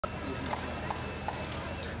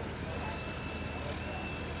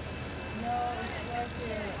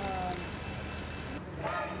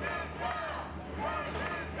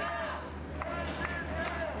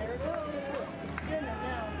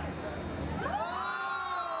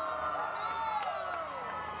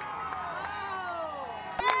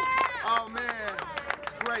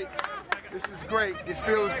This is great. This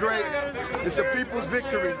feels great. It's a people's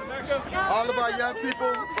victory. All of our young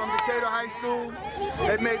people from Decatur High School,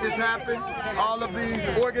 they made this happen. All of these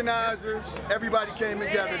organizers, everybody came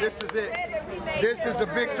together. This is it. This is a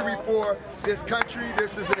victory for this country.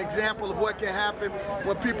 This is an example of what can happen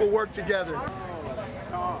when people work together.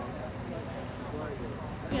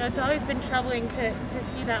 You know, it's always been troubling to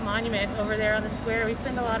see that monument over there on the square. We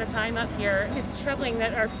spend a lot of time up here. It's troubling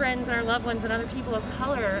that our friends, our loved ones, and other people of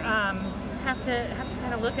color have to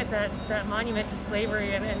kind of look at that monument to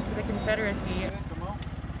slavery and to the Confederacy.